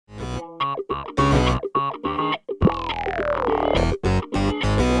Hi,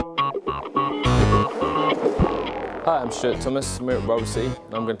 I'm Stuart Thomas, I'm here at Roller City,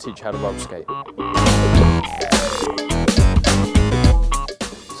 and I'm going to teach you how to roller skate.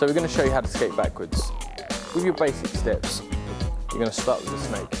 So we're going to show you how to skate backwards. With your basic steps, you're going to start with the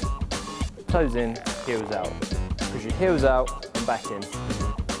snake. Toes in, heels out. Push your heels out and back in.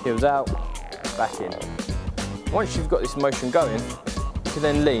 Heels out, back in. Once you've got this motion going, you can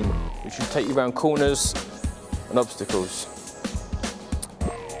then lean, which will take you around corners and obstacles.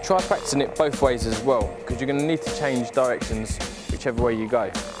 Try practicing it both ways as well, because you're going to need to change directions whichever way you go.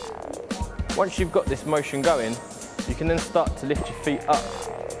 Once you've got this motion going, you can then start to lift your feet up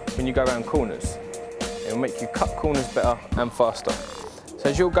when you go around corners. It will make you cut corners better and faster. So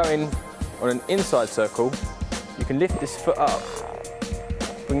as you're going on an inside circle, you can lift this foot up,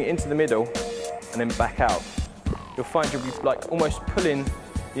 bring it into the middle, and then back out. You'll find you'll be like almost pulling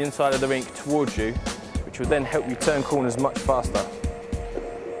the inside of the rink towards you, which will then help you turn corners much faster.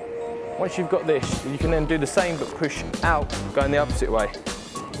 Once you've got this, you can then do the same but push out, going the opposite way.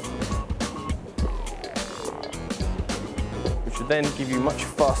 Which will then give you much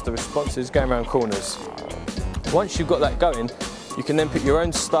faster responses going around corners. Once you've got that going, you can then put your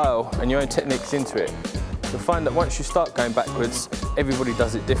own style and your own techniques into it. You'll find that once you start going backwards, everybody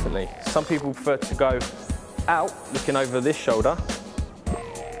does it differently. Some people prefer to go out, looking over this shoulder.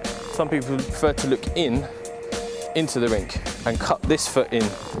 Some people prefer to look into the rink and cut this foot in.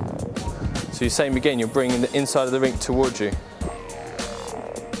 So same again, you're bringing the inside of the rink towards you.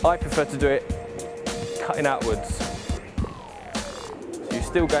 I prefer to do it cutting outwards. So you're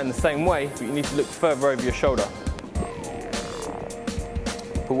still going the same way, but you need to look further over your shoulder.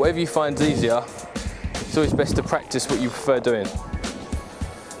 But whatever you find is easier, it's always best to practice what you prefer doing.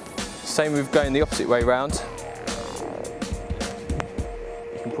 Same with going the opposite way round.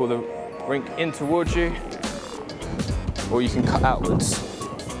 You can pull the rink in towards you, or you can cut outwards.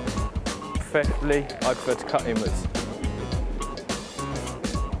 Preferably, I prefer to cut inwards.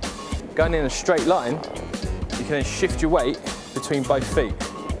 Going in a straight line, you can then shift your weight between both feet.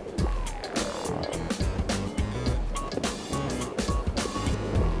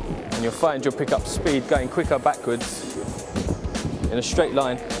 And you'll find you'll pick up speed going quicker backwards in a straight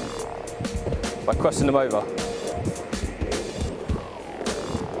line by crossing them over.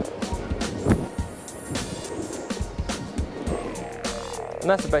 And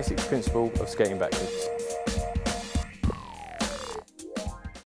that's the basic principle of skating backwards.